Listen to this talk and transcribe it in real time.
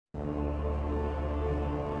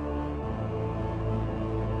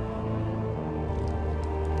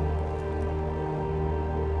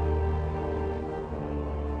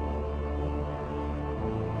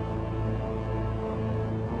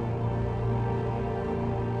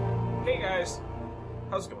Hey guys,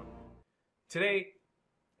 how's it going? Today,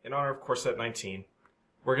 in honor of Corset 19,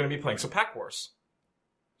 we're going to be playing some Pack Wars.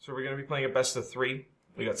 So we're going to be playing a best of 3.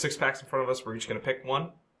 We got 6 packs in front of us. We're each going to pick one,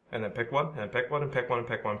 and then pick one, and pick one, and pick one, and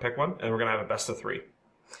pick one, and pick one, and we're going to have a best of 3.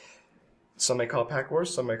 Some may call it Pack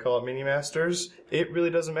Wars, some may call it Mini Masters. It really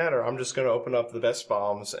doesn't matter. I'm just going to open up the best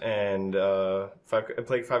bombs and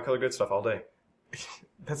play 5-color good stuff all day.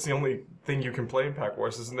 That's the only thing you can play in Pack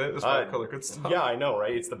Wars, isn't it? Is 5-color good stuff. Yeah, I know,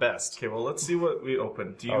 right? It's the best. Okay, well, let's see what we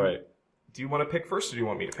open. Do you want to pick first, or do you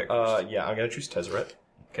want me to pick first? Yeah, I'm going to choose Tezzeret.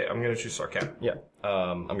 Okay, I'm going to choose Sarkhan. Yeah,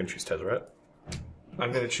 I'm going to choose Tezzeret.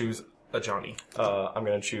 I'm going to choose a Johnny. I'm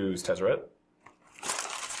going to choose Tezzeret.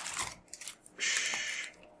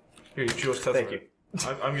 Here, you choose Tezzeret. Thank you.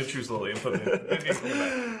 I'm going to choose Lily and put it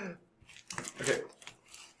in. Okay.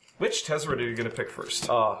 Which Tezzeret are you going to pick first?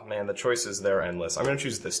 Oh, man, the choices, they're endless. I'm going to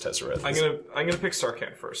choose this Tezzeret. I'm gonna pick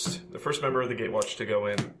Sarkhan first. The first member of the Gatewatch to go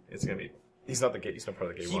in is going to be... He's not the gate. He's not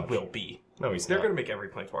part of the Gatewatch. He will be. No, he's They're not. going to make every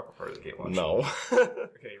Planeswalker part of the Gatewatch. No.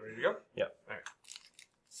 Okay, you ready to go? Yeah. Alright.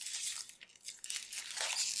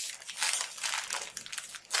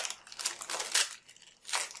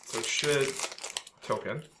 So it should...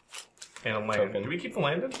 Token. And a land. Token. Do we keep the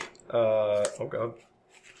land in? Oh god.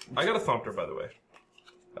 I got a Thumpter, by the way.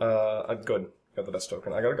 Good. Got the best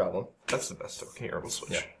token. I got a Goblin. That's the best token here. We'll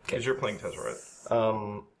switch. Yeah. Because you're playing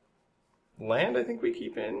Tezzeret. Land I think we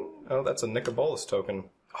keep in. Oh, that's a Nicobolus token.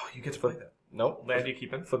 Oh, you get to play that. Nope. Land you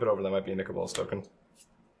keep in? Flip it over, that might be a Nicobolus token.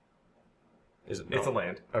 Is it? No. It's a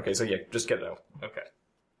land. Okay, so yeah, just get it out. Okay.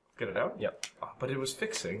 Get it out? Yep. Oh, but it was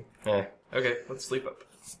fixing. Eh. Okay, let's sleep up.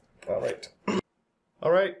 Alright.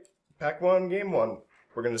 Alright. Pack 1, game 1.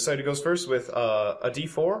 We're going to decide who goes first with a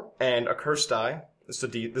D4 and a Curse die. This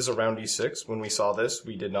is a round D6. When we saw this,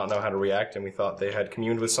 we did not know how to react, and we thought they had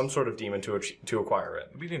communed with some sort of demon to acquire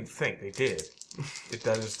it. We didn't think. They did.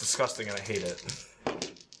 That is disgusting, and I hate it.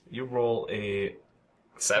 You roll a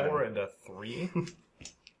 7. 4 and a 3.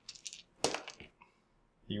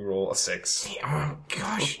 You roll a 6. Oh,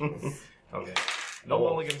 gosh. Okay. No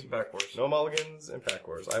mulligans and Pack Wars. No mulligans and Pack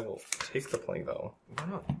Wars. I will take the play, though. Why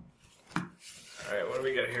not? Alright, what do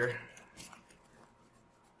we got here?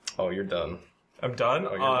 Oh, you're done. I'm done?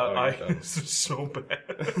 You're done. This is so bad.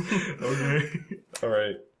 Okay.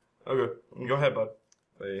 Alright. Okay. Go ahead, bud.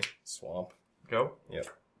 Play Swamp. Go. Yep.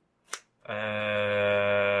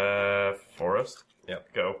 Forest.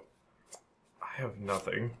 Yep. Go. I have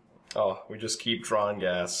nothing. Oh, we just keep drawing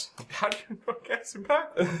gas. How do you know gas and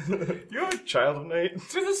Pack Wars? You're a Child of Night.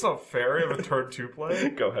 Dude, that's not fair. You have a turn 2 play.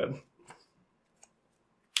 Go ahead.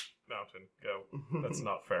 Mountain. Go. That's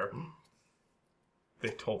not fair. They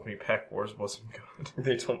told me Pack Wars wasn't good.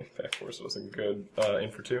 They told me Pack Wars wasn't good. In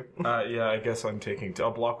for 2? Yeah, I guess I'm taking... I'll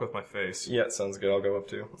block with my face. Yeah, sounds good. I'll go up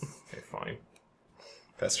 2. Okay, fine.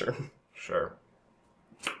 Pester. Sure.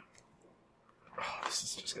 Oh, this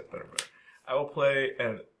is just getting better and better. I will play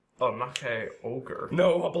an Nake Ogre.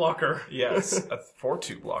 No, a blocker. Yes, a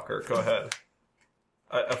 4-2 blocker. Go ahead.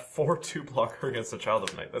 A 4-2 blocker against a Child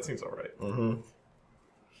of Night. That seems alright. Mm-hmm.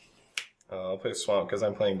 I'll play Swamp because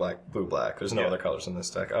I'm playing blue-black. There's no other colors in this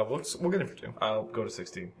deck. We'll get in for 2. I'll go to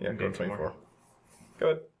 16. Yeah, go to 24. Go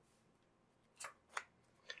ahead.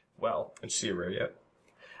 Well. Did you see a rare yet?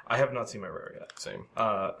 I have not seen my rare yet. Same.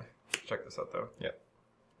 Check this out, though. Yeah.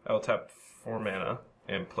 I will tap 4 mana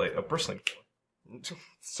and play a Bristling 4.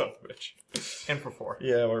 Son of a bitch. And for 4.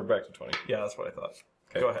 Yeah, we're back to 20. Yeah, that's what I thought.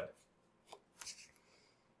 Okay. Go ahead.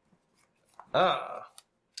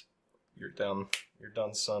 You're done. You're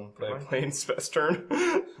done, son. Play Plains best turn.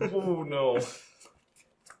 Oh, no.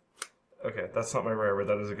 Okay, that's not my rare, but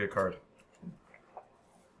that is a good card.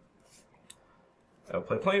 I'll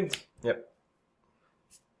play Plains. Yep.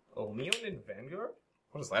 A Leon in Vanguard?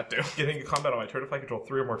 What does that do? Getting a combat on my turn if I control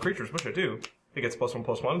 3 or more creatures, which I do. It gets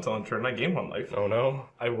 +1/+1 until on turn I gain 1 life. Oh no.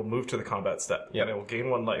 I will move to the combat step. Yep. And I will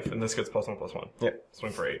gain 1 life, and this gets +1/+1. Yep.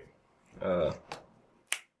 Swing for 8. There.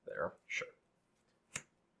 Sure.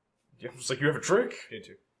 Yeah, it's like you have a trick. Gain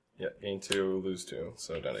 2. Yeah, gain 2, lose 2,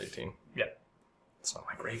 so down to 18. Yeah. It's not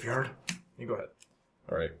my graveyard. You go ahead.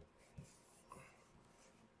 Alright.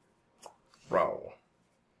 Row.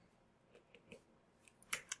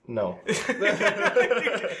 No.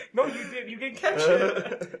 No, you did. You didn't catch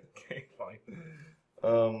it. Okay, fine.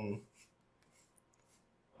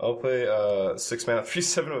 I'll play 6 mana,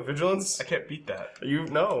 3/7 with Vigilance. I can't beat that.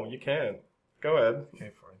 No, you can't. Go ahead. Okay,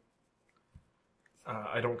 fine.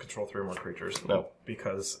 I don't control 3 or more creatures. No.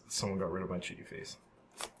 Because someone got rid of my cheaty face.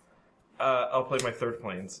 I'll play my 3rd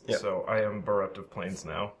Plains, Yep. so I am bereft of Plains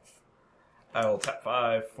now. I will tap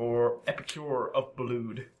 5 for Epicure of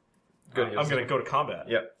Blood. Good. I'm going to go to combat.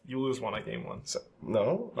 Yep. You lose one, I gain one. So,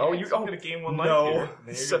 no. Yeah, Oh, you. I'm going to gain one life no. here.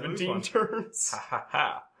 Then you're gonna lose 17 one. turns. Ha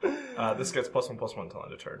ha ha. This gets +1/+1 until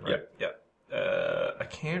end of turn, right? Yep. I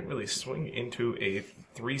can't really swing into a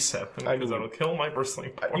 3/7 because I mean, that'll kill my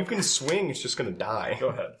bristling form. You can swing. It's just gonna die. Go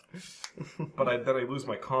ahead. But then I lose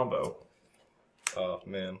my combo. Oh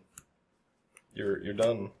man. You're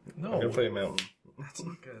done. No. I'm gonna play a mountain. That's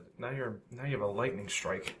not good. Now you have a lightning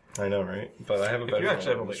strike. I know, right? But I have a better. If you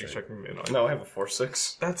actually have a lightning strike, maybe not. No, I have a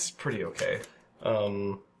 4/6. That's pretty okay.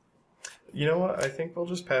 You know what? I think we'll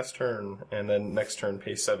just pass turn, and then next turn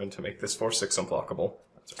pay 7 to make this 4/6 unblockable.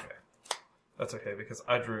 That's okay. That's okay because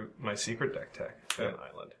I drew my secret deck tech and an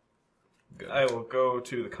island. Good. I will go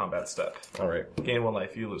to the combat step. All right. Gain 1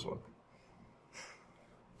 life, you lose 1.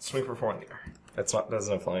 Swing for 4 in the air. That's not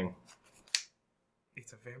flying.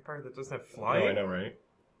 It's a vampire that doesn't have flying? No, I know, right?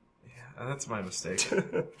 Yeah, that's my mistake.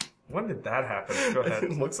 When did that happen? Go ahead.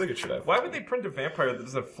 It looks like it should have. Why would they print a vampire that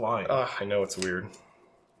doesn't have flying? I know, it's weird.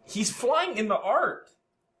 He's flying in the art!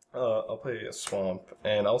 I'll play a swamp,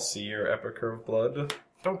 and I'll see your Epicure of Blood.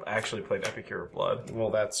 Don't actually play an Epicure of Blood. Well,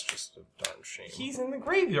 that's just a darn shame. He's in the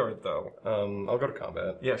graveyard, though. I'll go to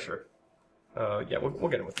combat. Yeah, sure. Yeah, we'll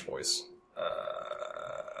get him with the boys.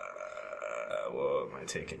 What am I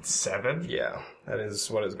taking? 7? Yeah, that is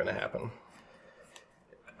what is going to happen.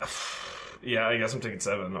 Yeah, I guess I'm taking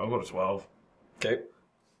 7. I'll go to 12. Okay.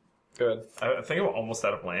 Good. I think I'm almost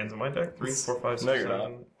out of lands in my deck. 3, 4, 5, 6, No, you're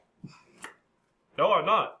 7. No, I'm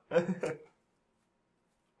not.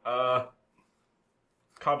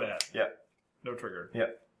 Combat. Yeah. No trigger.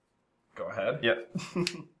 Yeah. Go ahead. Yeah.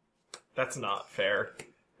 That's not fair.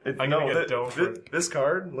 I'm gonna get domed for this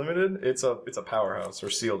card, limited, it's a powerhouse, or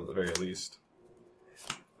sealed at the very least.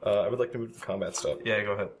 I would like to move to combat stuff. Yeah,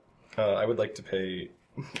 go ahead. I would like to pay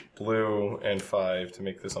blue and 5 to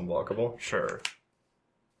make this unblockable. Sure.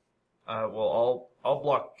 Well, I'll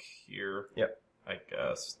block here. Yep. I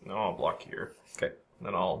guess. No, I'll block here. Okay.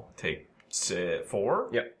 Then I'll take 4.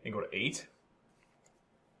 Yep. And go to 8.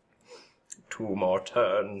 2 more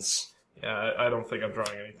turns. Yeah, I don't think I'm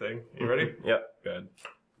drawing anything. You ready? Yep. Good.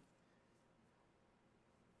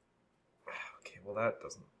 Okay, well that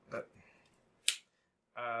doesn't...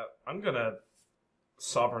 I'm gonna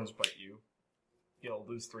Sovereign's Bite you. You'll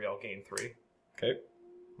lose 3, I'll gain 3. Okay.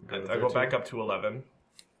 I go back up to 11.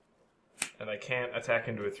 And I can't attack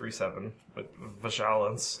into a 3/7 with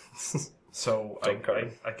Vigilance. So I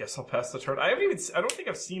guess I'll pass the turn. I don't think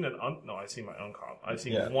I've seen no, I've seen my uncommon. I've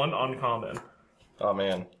seen one uncommon. Oh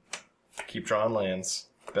man. Keep drawing lands.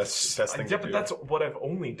 Best thing to do. Yeah, but that's what I've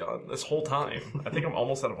only done this whole time. I think I'm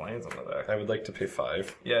almost out of lands on the deck. I would like to pay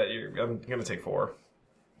 5. Yeah, I'm gonna take 4.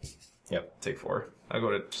 Yep. Take 4. I'll go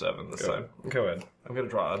to 7 this time. Go ahead. I'm gonna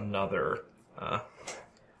draw another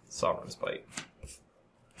Sovereign's Bite.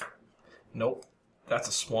 Nope. That's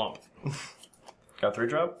a swamp. Got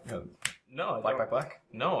 3-drop? No, I Black, don't. black.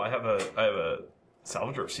 No, I have a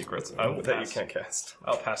Salvager of Secrets. I will that pass. you can't cast.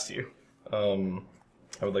 I'll pass to you.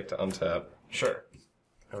 I would like to untap. Sure.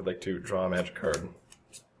 I would like to draw a magic card.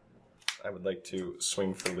 I would like to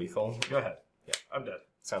swing for lethal. Go ahead. Yeah, I'm dead.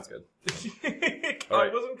 Sounds good. I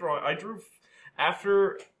wasn't drawing. I drew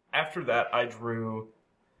after that. I drew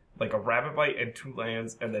like a rabbit bite and 2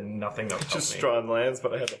 lands, and then nothing else. Just drawing lands,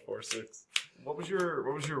 but I had a 4/6. What was your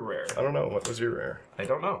rare? I don't know. What was your rare? I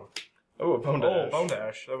don't know. Oh, a Bone Dash. Oh, Bone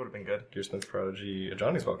Dash. That would have been good. Gearsmith Prodigy.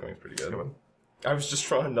 Johnny's Welcoming is pretty good. Good one. I was just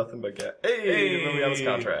drawing nothing but get. Hey, Liliana's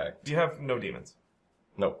Contract. Do you have no demons?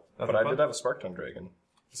 Nope. Nothing But I fun? did have a Spark Tongue Dragon.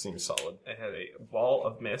 It seems solid. I had a Wall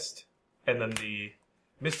of Mist, and then the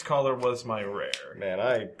Mist Caller was my rare. Man,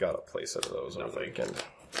 I got a playset of those over the Nothing. weekend.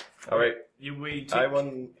 All right. We take, I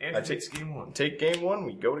won. Andrew I takes game 1. Take game 1.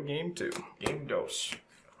 We go to game 2. Game dos.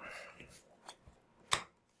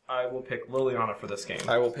 I will pick Liliana for this game.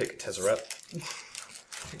 I will pick Tezzeret.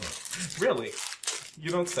 Really?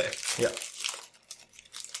 You don't say. Yeah.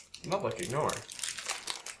 Not like ignore.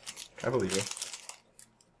 I believe you.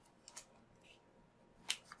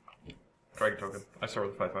 Dragon token. I start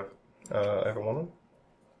with a 5/5. I have a 1-1.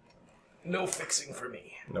 No fixing for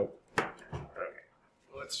me. Nope. Okay.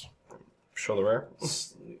 Let's. Show the rare.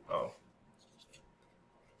 Oh.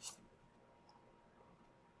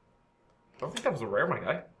 I don't think that was a rare, my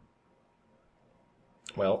guy.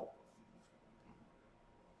 Well.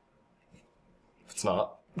 It's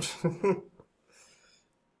not. I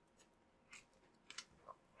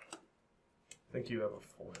think you have a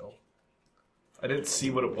foil. I didn't see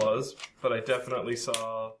what it was, but I definitely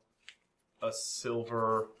saw a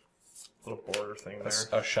silver little border thing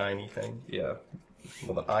there. A shiny thing. Yeah.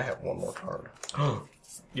 Well, then I have 1 more card.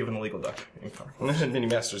 You have an illegal deck. Mini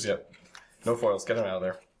Masters, yep. No foils. Get him out of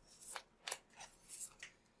there.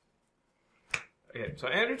 Okay, so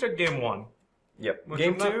Andrew took game 1. Yep. Which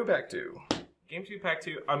Game I'm not- 2, back 2. Game 2, pack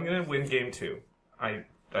 2. I'm gonna win game 2. I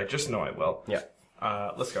just know I will. Yeah.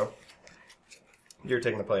 Let's go. You're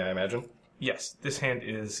taking the play, I imagine. Yes, this hand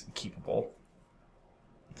is keepable.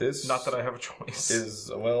 This Not that I have a choice.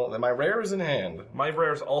 is, well, my rare is in hand. My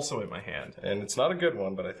rare's also in my hand. And it's not a good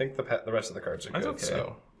one, but I think the rest of the cards are That's good. okay.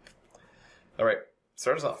 So, all right,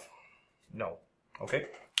 start us off. No. Okay,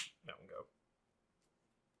 Mountain go.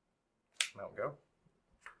 Mountain go.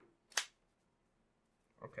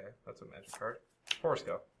 Okay, that's a magic card. Horse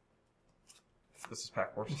go. This is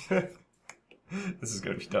pack horse. This is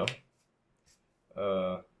gonna be dumb.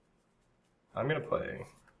 I'm gonna play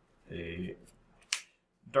a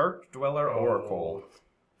Dark Dweller Oracle.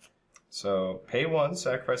 So, pay 1,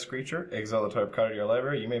 sacrifice a creature, exile the type card of your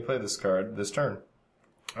library. You may play this card this turn.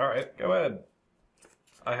 Alright, go ahead.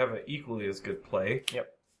 I have an equally as good play.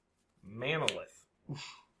 Yep. Manolith.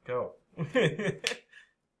 Go.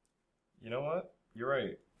 You know what? You're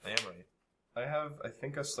right. I am right. I have, I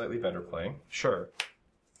think, a slightly better play. Sure.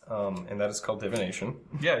 And that is called Divination.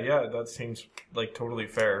 Yeah, that seems like totally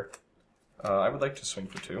fair. I would like to swing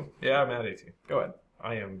for 2. Yeah, I'm at 18. Go ahead.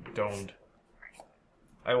 I am domed.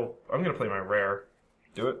 I'm gonna play my rare.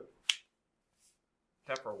 Do it.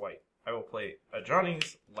 Tap for a white. I will play a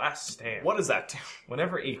Johnny's Last Stand. What does that do?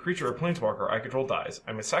 Whenever a creature or planeswalker I control dies,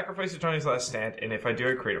 I may sacrifice a Johnny's Last Stand, and if I do,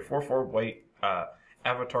 I create a 4/4 white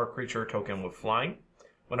avatar creature token with flying.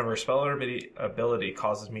 Whenever a spell or ability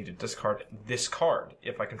causes me to discard this card,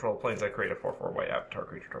 if I control planes, I create a 4/4 white avatar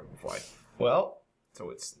creature token with flying. Well, So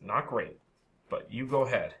it's not great, but you go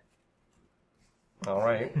ahead. all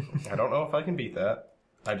right. I don't know if I can beat that.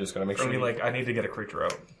 I'm just gonna make I sure. mean, I need to get a creature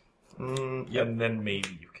out, Yep. and then maybe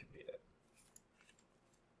you can beat it.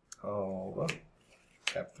 Oh,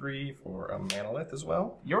 tap 3 for a Manolith as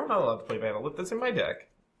well. You're not allowed to play Manolith. That's in my deck.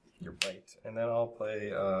 You're right. And then I'll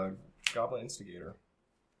play Goblin Instigator.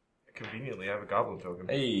 Conveniently, I have a Goblin token.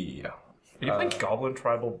 Hey, Are you playing Goblin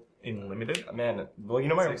Tribal in Limited? man. Well, you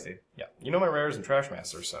know my 60. yeah. You know my rares and Trash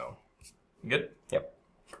Master, so Good? yep.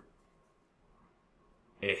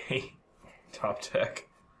 A top deck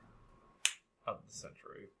of the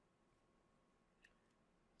century.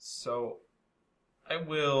 So, I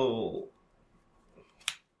will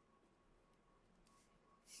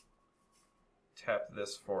tap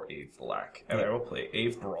this for a black, and I will play a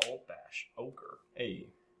Brawl Bash Ogre. Hey,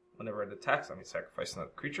 Whenever it attacks, I may sacrifice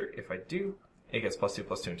another creature. If I do, it gets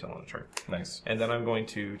 +2/+2 until end of turn. nice. And then I'm going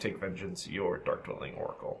to take Vengeance, your Dark Dwelling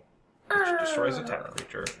Oracle, which destroys a tap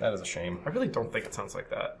creature. That is a shame. I really don't think it sounds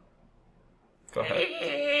like that. Go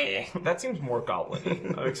ahead. That seems more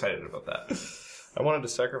goblin. I'm excited about that. I wanted to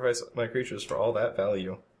sacrifice my creatures for all that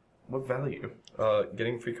value. What value?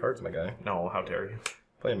 Getting free cards, my guy. No, how dare you?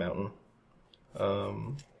 Play a mountain.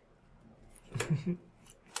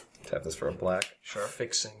 Tap this for a black. Sure.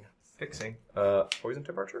 Fixing. Fixing. Poison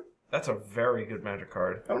Tip Archer? That's a very good magic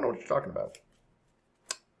card. I don't know what you're talking about.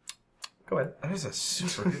 Go ahead. That is a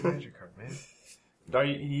super good magic card, man. No,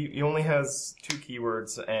 he only has 2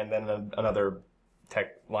 keywords and then another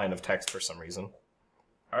line of text for some reason.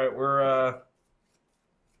 Alright, we're,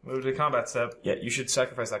 move to combat step. Yeah, you should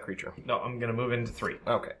sacrifice that creature. No, I'm gonna move into 3.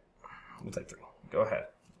 Okay. We'll take 3. Go ahead.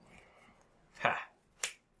 Ha!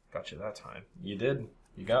 Got you that time. You did.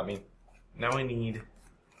 You got me. Now I need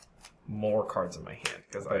more cards in my hand,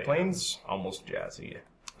 because By I planes? am almost jazzy.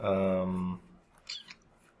 2,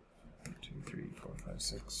 3, 4, 5,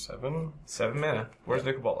 6, 7. 7 mana. Where's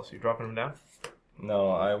Nicobolus? You dropping him down? No,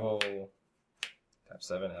 I will tap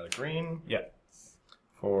 7 out of green. Yeah.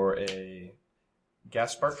 For a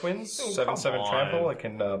Gas Spark Twins, Oh, 7/7 come trample. on. I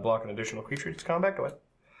can block an additional creature to combat. Go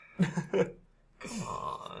ahead. Come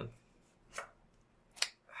on.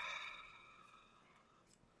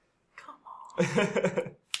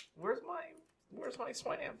 Where's my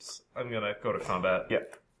swamps? I'm gonna go to combat.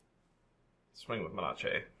 Yep. Swing with Menace.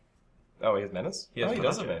 Oh, he has Menace? He has he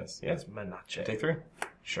does have Menace. Menace. He Yeah. has Menace. Take 3.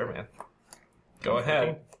 Sure, man. Go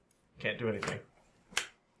ahead. Can't do anything.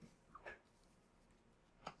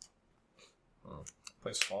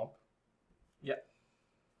 Play Swamp. Yeah.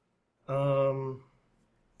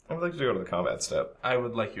 I would like to go to the combat step. I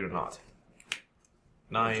would like you to not.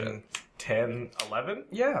 9, 10, 11?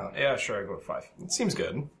 Yeah. Yeah, sure, I go with 5. It seems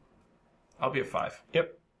good. I'll be at 5.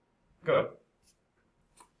 Yep. Go ahead.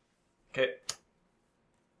 Okay.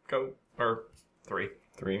 Go. Or 3.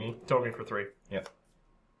 3 me. Tell me for 3. Yep.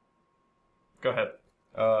 Go ahead.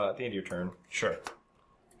 At the end of your turn, Sure.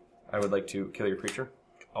 I would like to kill your creature.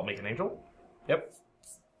 I'll make an angel. Yep.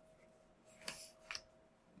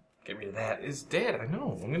 Get rid of that. It's dead. I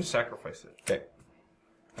know. I'm going to sacrifice it. Okay.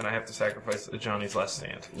 And I have to sacrifice Johnny's Last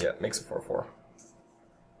Stand. Yeah, makes it 4/4.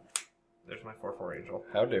 There's my 4/4 angel.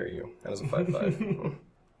 How dare you? That is a 5/5.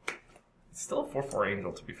 It's still a 4/4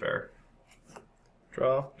 angel, to be fair.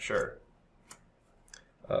 Draw. Sure.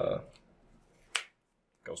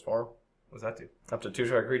 Ghost form. What does that do? Up to 2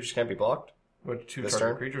 target creatures can't be blocked. What two This target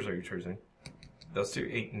turn? creatures are you choosing? Those two,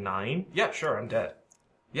 8, 9? Yeah, sure, I'm dead.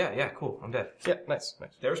 Yeah, cool, I'm dead. Yeah, nice.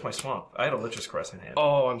 There's my swamp. I had a Lich's Caress in hand.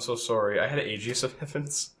 Oh, I'm so sorry. I had Aegis of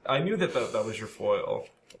Heavens. I knew that was your foil.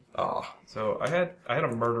 Ah. So I had a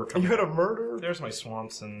murder coming. You had a murder? There's my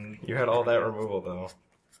swamps and... You had all that removal, though.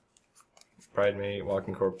 Pridemate,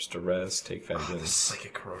 Walking Corpse, Duress, Take The Vengeance.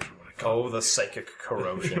 psychic corrosion would have caught Oh, the Psychic It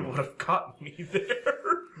Corrosion. would have caught me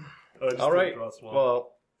there. I just Alright, didn't draw a swamp.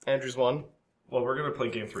 well, Andrew's won. Well, we're gonna play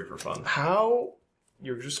game 3 for fun. How?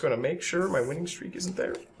 You're just gonna make sure my winning streak isn't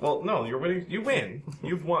there? Well, no, you're winning. You win.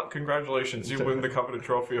 You've won. Congratulations. You win the Covenant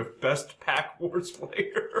Trophy of Best Pack Wars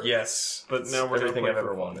Player. Yes. But now we're everything gonna I've play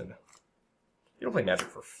ever for fun. wanted. You don't play Magic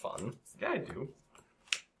for fun. Yeah, I do.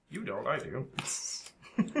 You don't. I do.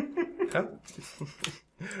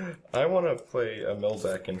 I want to play a mill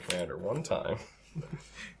deck in Commander one time.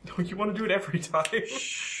 No, you want to do it every time.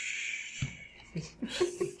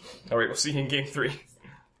 Alright, we'll see you in game 3.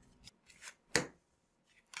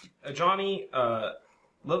 Johnny,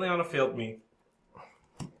 Liliana failed me.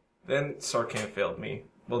 Then Sarkhan failed me.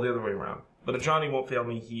 Well, the other way around. But Johnny won't fail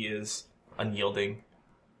me. He is unyielding.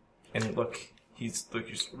 And look, he's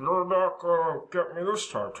you're not gonna get me this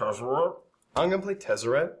time, Tezzeret. I'm gonna play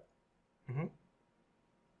Tezzeret. Mm-hmm.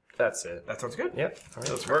 That's it. That sounds good. Yep. All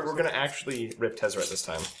right. We're gonna actually rip Tezzeret this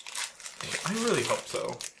time. I really hope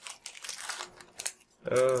so.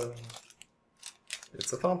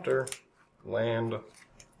 It's a Thumpter. Land.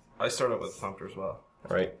 I started with Thumpter as well.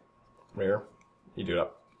 Alright. Rare. You do it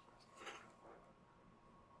up.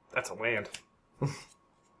 That's a land.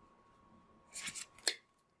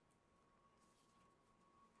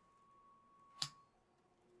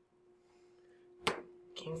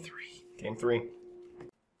 Game 3. Game 3.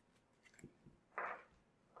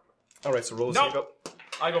 Alright, so roll a Nope. save up.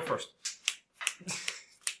 I go first.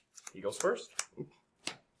 He goes first.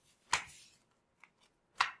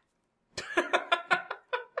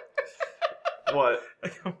 What? I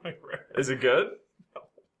got my rare. Is it good?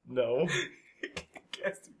 No.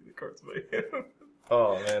 Cast the cards in my hand.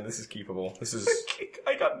 Oh man, this is keepable. This is.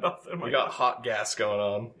 I got nothing. We got hot gas going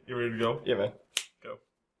on. You ready to go? Yeah, man. Go.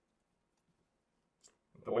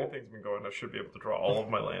 The way things have been going, I should be able to draw all of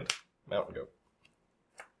my land. Mountain go.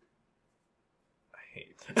 I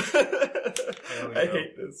hate. I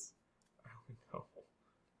hate this. I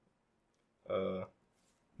only know.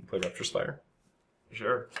 Play Rupture Spire.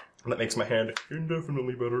 Sure. And that makes my hand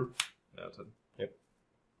indefinitely better. Noted. Yep.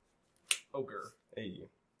 Ogre. Hey.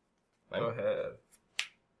 Go ahead.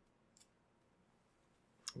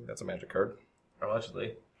 That's a magic card.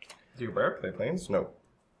 Allegedly. Do you bear? Play planes? No.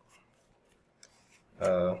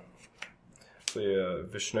 Play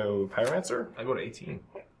Vishnu Pyromancer. I go to 18.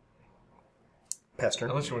 Pass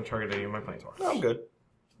turn. Unless you want to target any of my planeswalkers. No, I'm good.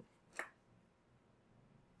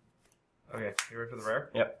 Okay, you ready for the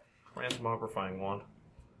rare? Yep. Transmogrifying Wand.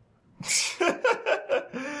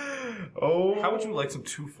 Oh. How would you like some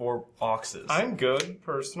 2/4 boxes? I'm good,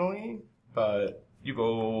 personally, but... You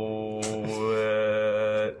go...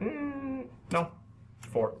 no.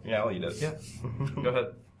 4. Yeah, I'll eat it. Yeah. Go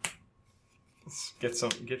ahead. Get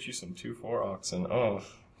you some 2/4 oxen. Oh.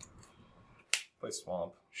 Play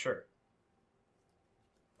Swamp. Sure.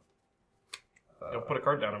 Don't put a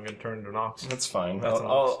card down, I'm going to turn into an Ox. That's fine. That's an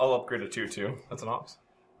I'll ox. I'll upgrade a 2/2. That's an Ox.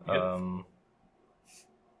 You good?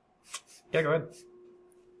 Yeah, go ahead.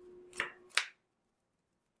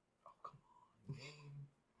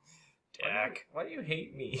 Dak. Why do you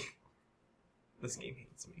hate me? This game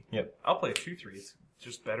hates me. Yep. I'll play a 2/3. It's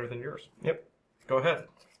just better than yours. Yep. Go ahead.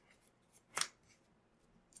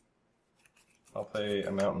 I'll play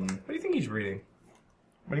a mountain. What do you think he's reading?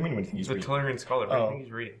 What do you mean when he's The reading? Tolarian Scholar. What do you Oh. think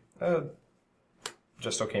he's reading?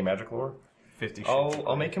 Just okay magic lore. 50 Shades.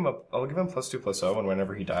 I'll make him I'll give him +2/+0, and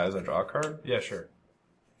whenever he dies, I draw a card. Yeah, sure.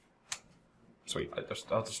 Sweet.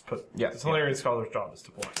 I'll just put... Yeah, The Tolarian Scholar's job is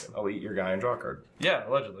to block him. I'll eat your guy and draw a card. Yeah,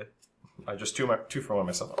 allegedly. I just two for one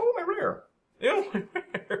myself. Oh, my rare. Ew.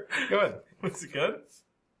 Go ahead. Was it good?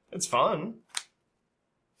 It's fun.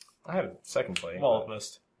 I had a second play. Wall of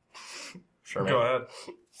Mist. Sure, man. Go ahead.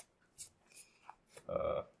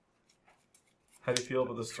 How do you feel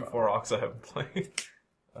about this 2/4 Ox I haven't played?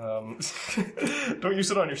 Don't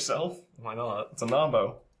use it on yourself. Why not? It's a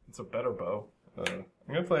non-bow. It's a better bow. I'm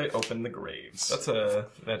gonna play Open the Graves. That's a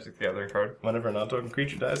Magic the Gathering card. Whenever a non-token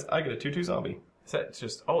creature dies, I get a 2/2 zombie. Is that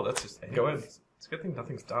just... Oh, that's just... Go ahead. It's a good thing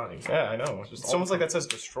nothing's dying. Yeah, I know. Just It's almost like that says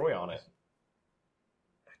destroy on it.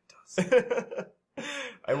 It does Ox.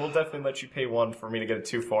 I will definitely let you pay 1 for me to get a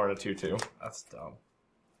 2/4 and a 2/2. That's dumb.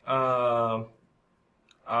 Well,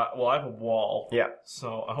 I have a wall. Yeah.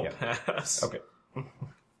 So I'll pass. Okay.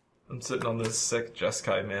 I'm sitting on this sick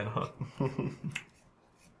Jeske mana.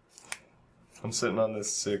 I'm sitting on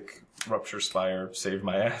this sick Rupture Spire, save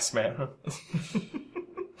my ass mana.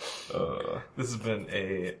 This has been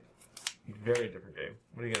a very different game.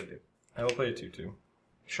 What are you gonna do? I will play a 2/2.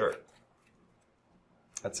 Sure.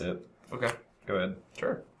 That's it. Okay. Go ahead.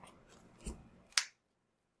 Sure.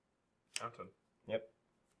 Mountain. Yep.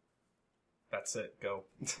 That's it. Go.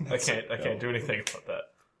 That's I can't do anything about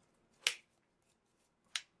that.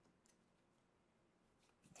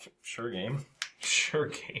 Sure game. Sure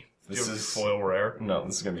game. This Do you have is foil rare. No,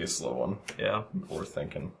 this is gonna be a slow one. Yeah. We're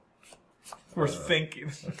thinking. We're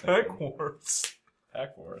thinking. Backwards.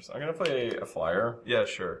 Pack Wars. I'm gonna play a flyer. Yeah,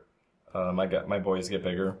 sure. My boys get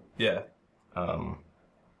bigger. Yeah. I'm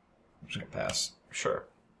just gonna pass. Sure.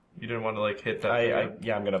 You didn't want to like hit that.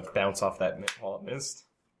 I'm gonna bounce off that while it missed.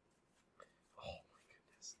 Oh my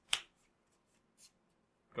goodness.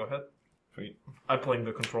 Go ahead. Sweet. I'm playing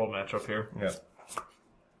the control matchup here. Yeah.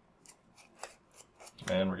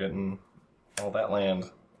 And we're getting all that land.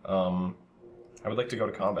 I would like to go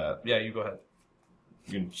to combat. Yeah, you go ahead.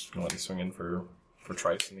 You're just gonna let me swing in for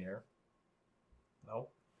trice in the air. No.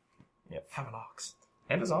 Yep. Have an ox.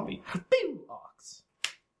 And a zombie. Boom! Ox.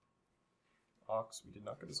 Ox, we did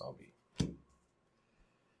not get a zombie.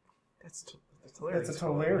 That's hilarious. That's a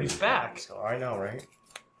hilarious. He's back. I know, right?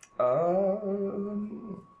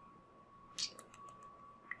 Go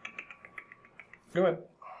ahead.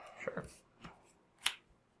 Sure.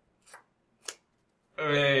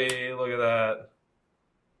 Hey, look at that.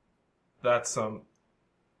 That's some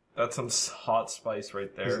hot spice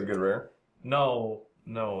right there. Is it a good rare? No.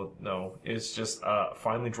 It's just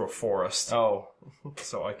finally drew a forest. Oh.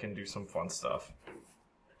 So I can do some fun stuff.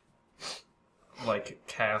 Like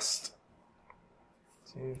cast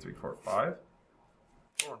 2, 3, 4, 5.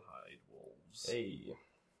 Thornhide Wolves. Hey.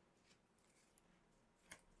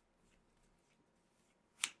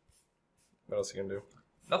 What else are you gonna do?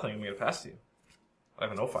 Nothing, I'm gonna pass to you. I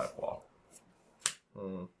have an 05 wall.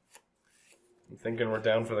 I'm thinking we're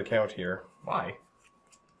down for the count here. Why?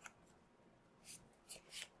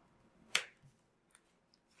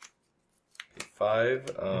 Five.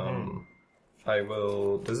 I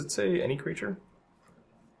will. Does it say any creature?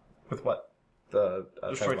 With what? The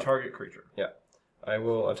Destroy target creature. Yeah. I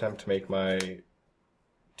will attempt to make my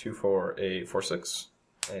 2/4 a 4/6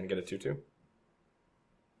 and get a 2/2.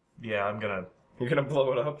 Yeah, I'm gonna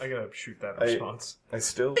blow it up. I'm gonna shoot that response. I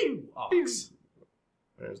still. Ox.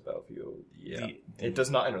 There's the battlefield. Yeah. The- It does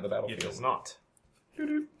not enter the battlefield. It does not.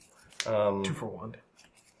 Doo-doo. 2 for 1.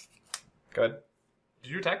 Go ahead.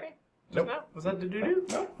 Did you attack me? Just Nope. now? Was that the doo-doo?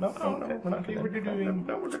 No. okay. We're not Okay, doing we're that. doo-dooing.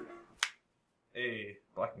 No, we're good. A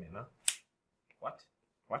black mana. What?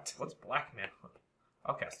 What? What's black mana?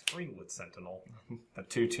 I'll cast Greenwood Sentinel. The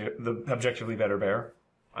 2/2. The objectively better bear.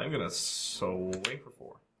 I'm gonna swing for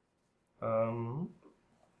 4.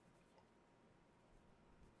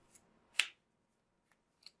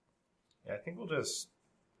 Yeah, I think we'll just,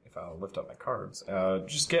 if I'll lift up my cards,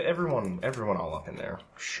 just get everyone all up in there.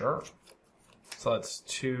 Sure. So that's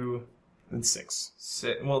 2, Then 6.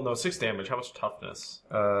 6. Well, no, 6 damage. How much toughness?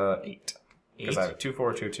 8. 8. Because I have a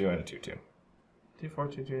 2/4, 2/2, and a 2/2. 2, 4,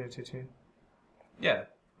 2, 2, 2, 2. Yeah.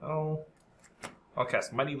 I'll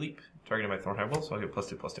cast Mighty Leap, targeting my Thornhide Wolf, so I'll get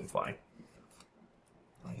 +2/+2 flying.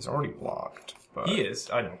 He's already blocked. But He is,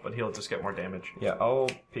 I know, but he'll just get more damage. yeah, I'll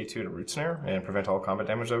pay 2 to Root Snare and prevent all combat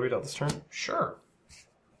damage that we dealt this turn. Sure.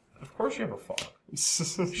 Of course you have a fog.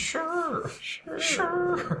 Sure.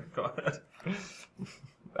 Sure. Go ahead.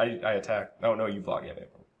 I attack. Oh, no, you block. Yeah,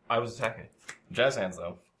 I was attacking. Jazz hands,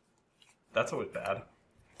 though. That's always bad.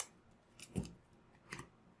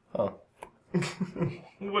 Huh.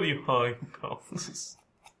 What are you hung about?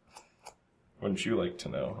 Wouldn't you like to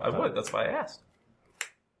know? I would, that's why I asked.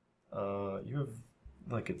 You have,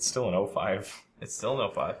 like, it's still an 05. It's still an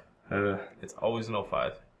 05. It's always an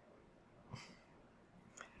 05.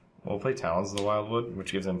 We'll play Talons of the Wildwood,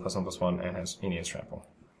 which gives him +1/+1 and has Indian's Trample.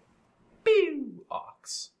 Pew!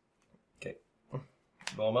 Ox. Okay.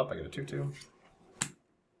 Blow him up, I get a 2/2.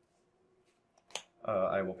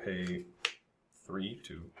 I will pay 3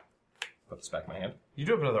 to put this back in my hand. You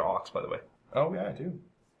do have another Ox, by the way. Oh, yeah, I do.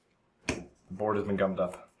 The board has been gummed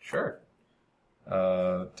up. Sure.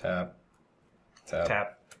 Tap.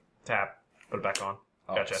 Tap. Put it back on.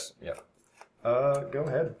 Gotcha. Ox. Yep. Go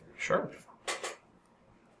ahead. Sure.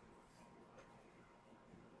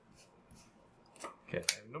 Okay,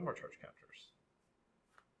 I have no more charge counters.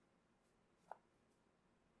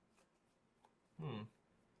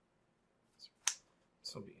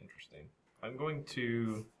 I'm going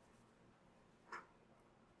to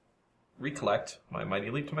recollect my Mighty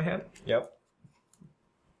Leap to my hand. Yep.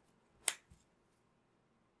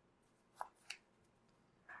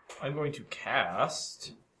 I'm going to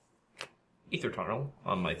cast Ether Tunnel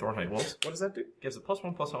on my Thornhide Wolves. What does that do? Gives it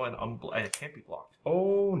 +1/+0 and it can't be blocked.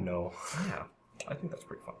 Oh, no. Yeah, I think that's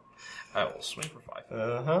pretty fun. I will swing for 5.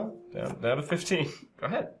 Uh-huh. Down to 15. Go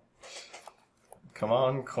ahead. Come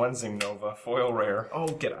on, Cleansing Nova, foil rare. Oh,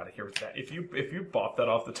 get out of here with that. If you bop that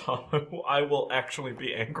off the top, I will actually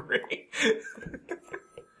be angry.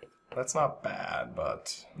 That's not bad,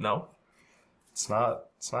 but No? it's not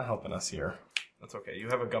helping us here. That's okay. You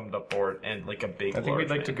have a gummed up board and like a big I think we'd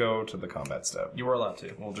like to man. go to the combat step. You are allowed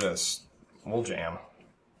to. We'll jam.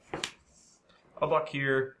 I'll block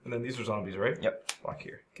here, and then these are zombies, right? Yep. Block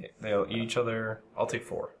here. Okay, they'll eat each other. I'll take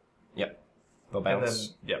 4. Yep. They'll bounce. And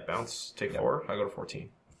then, yeah, bounce, take Yep. 4. I go to 14.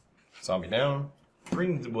 Zombie down.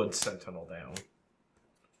 Greenwood Sentinel down.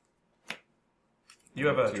 You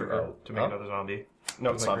have a To, trigger to make another zombie. No,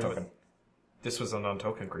 it's Like not Greenwood. token. This was a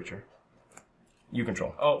non-token creature. You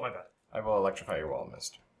control. Oh, my bad. I will electrify your wall of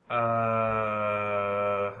mist. How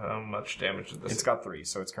much damage did this? It's got 3,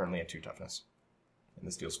 so it's currently at 2 toughness. And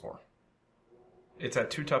this deals 4. It's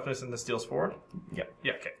at 2 toughness and this deals 4? Yep.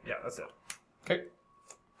 Yeah, okay. Yeah, that's it. Okay.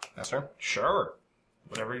 That's turn. Sure.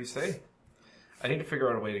 Whatever you say. I need to figure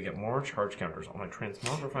out a way to get more charge counters on my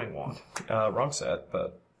transmogrifying wand. Wrong set,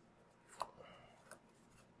 but...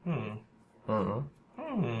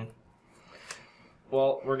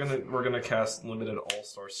 Well, we're gonna cast limited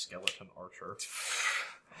all-star skeleton archer.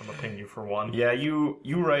 I'm gonna ping you for 1. Yeah, you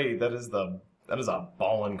right. That is a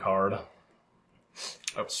ballin' card.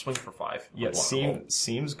 Oh, swing for 5. Yeah,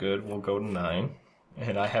 seems good. We'll go to 9.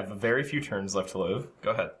 And I have very few turns left to live.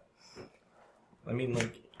 Go ahead. I mean,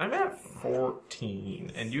 like, I'm at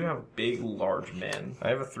 14, and you have big, large men. I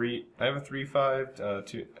have a 3/5,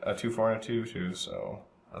 2/4, and a 2/2, so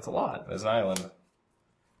That's a lot. there's an island.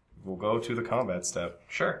 We'll go to the combat step.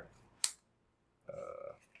 Sure.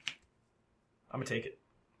 I'm gonna take it.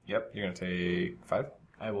 Yep, you're gonna take 5.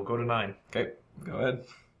 I will go to 9. Okay, go ahead.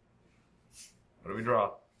 What do we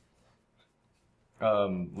draw?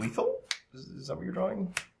 Lethal? Is that what you're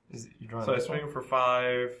drawing? You drawing? So I lethal? swing for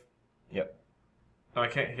 5. Yep. No, I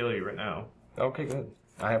can't heal you right now. Okay, good.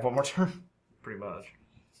 I have one more turn. Pretty much.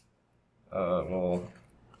 Well,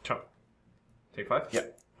 Chunk. Take 5?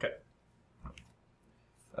 Yep. Okay.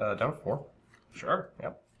 Down to 4. Sure.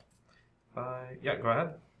 Yep. Yeah, go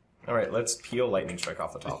ahead. All right, let's peel Lightning Strike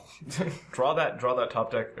off the top. Draw that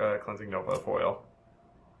top deck Cleansing Nova foil.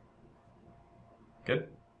 Good?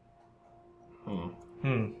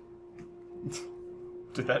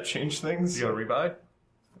 Did that change things? You got a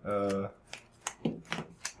rebuy?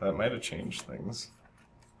 That might have changed things.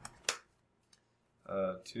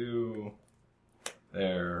 2.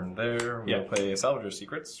 There and there. Yeah. We'll play Salvager's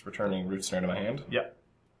Secrets, returning Root Snare to my hand. Yeah.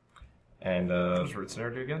 And What does Root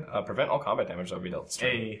Snare do again? prevent all combat damage that will be dealt this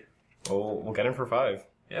turn. A. We'll get in for 5.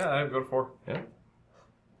 Yeah, I go to 4. Yeah.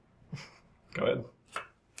 Go ahead.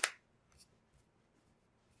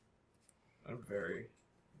 I'm very,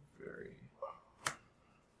 very...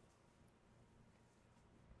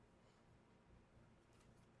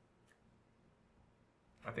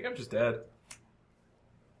 I think I'm just dead.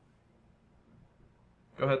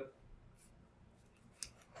 Go ahead.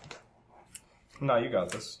 No, you got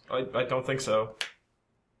this. I don't think so.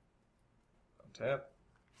 Tap.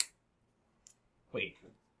 Wait.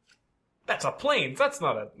 That's a plains. That's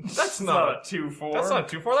not a 2/4. That's not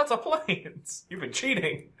 2/4. That's a plains. You've been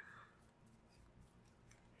cheating.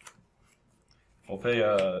 We'll play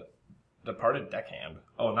Departed Deckhand.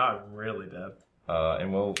 Oh, now I'm really dead.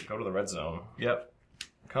 And we'll go to the red zone. Yep.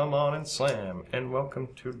 Come on and slam, and welcome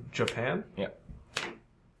to... Japan? Yeah.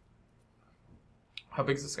 How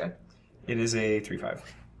big is this guy? It is a 3/5.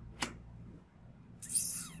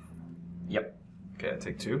 Yep. Okay, I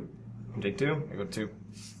take 2. You take 2. I go 2.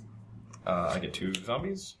 I get 2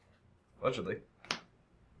 zombies. Allegedly.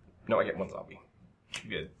 No, I get 1 zombie. You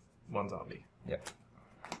get 1 zombie. Yep.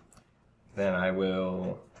 Then I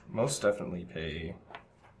will most definitely pay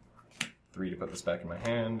 3 to put this back in my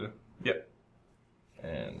hand. Yep.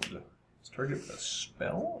 And let's target a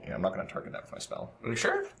spell? Yeah, I'm not going to target that with my spell. Are you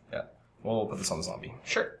sure? Yeah. We'll put this on the zombie.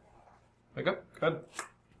 Sure. There you go. Good.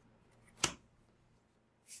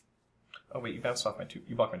 Oh wait, you bounced off my 2.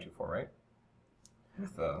 You blocked my 2/4, right?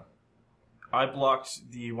 With I blocked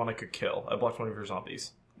the one I could kill. I blocked one of your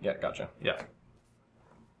zombies. Yeah, gotcha. Yeah.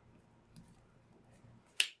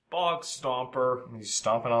 Bog Stomper. He's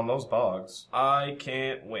stomping on those bogs. I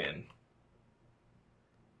can't win.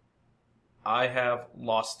 I have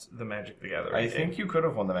lost the Magic the Gathering I game. think you could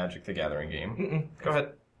have won the Magic the Gathering game. Go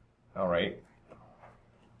ahead. All right.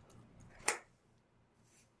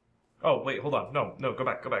 Oh, wait, hold on. No, go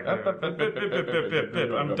back.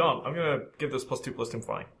 I'm dumb. I'm gonna give this +2/+2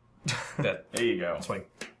 flying. Dead. There you go. Swing.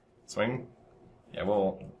 Swing? Yeah,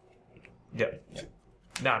 well... Yeah.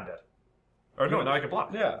 Now I'm dead. Or no, now I can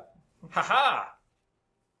block. Yeah. Haha!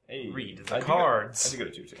 Hey. Read the cards. I do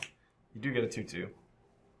get a 2/2. You do get a 2/2.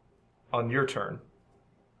 On your turn.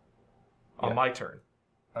 On my turn.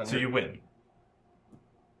 So you win.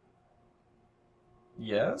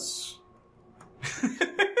 Yes.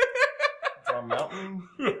 Draw mountain.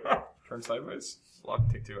 Turn sideways.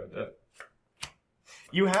 Block, take 2, I did.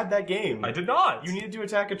 You had that game. I did not! You needed to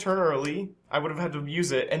attack a turn early. I would have had to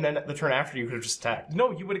use it, and then the turn after you could have just attacked.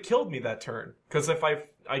 No, you would have killed me that turn. Because if I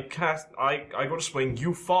go to swing,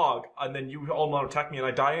 you fog, and then you all not attack me and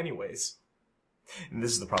I die anyways. And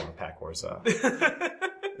this is the problem with Pack Wars,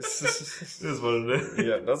 This is what it is.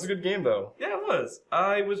 Yeah, that's a good game, though. Yeah, it was.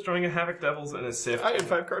 I was drawing a Havoc Devils and a Sif. I had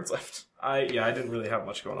 5 cards left. I didn't really have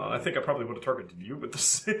much going on. I think I probably would have targeted you with the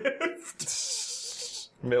Sif.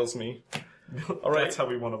 Mills me. All right. That's how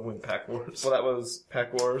we want to win Pack Wars. Well, that was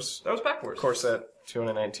Pack Wars. That was Pack Wars. Core set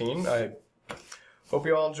 219. I hope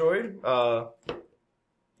you all enjoyed.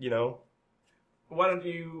 You know. Why don't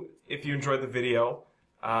you, if you enjoyed the video,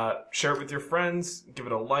 share it with your friends, give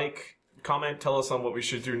it a like, comment, tell us on what we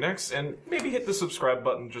should do next, and maybe hit the subscribe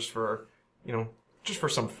button just for, just for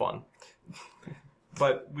some fun.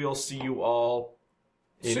 But we'll see you all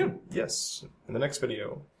soon. Yes, in the next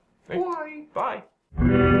video. Bye. Bye.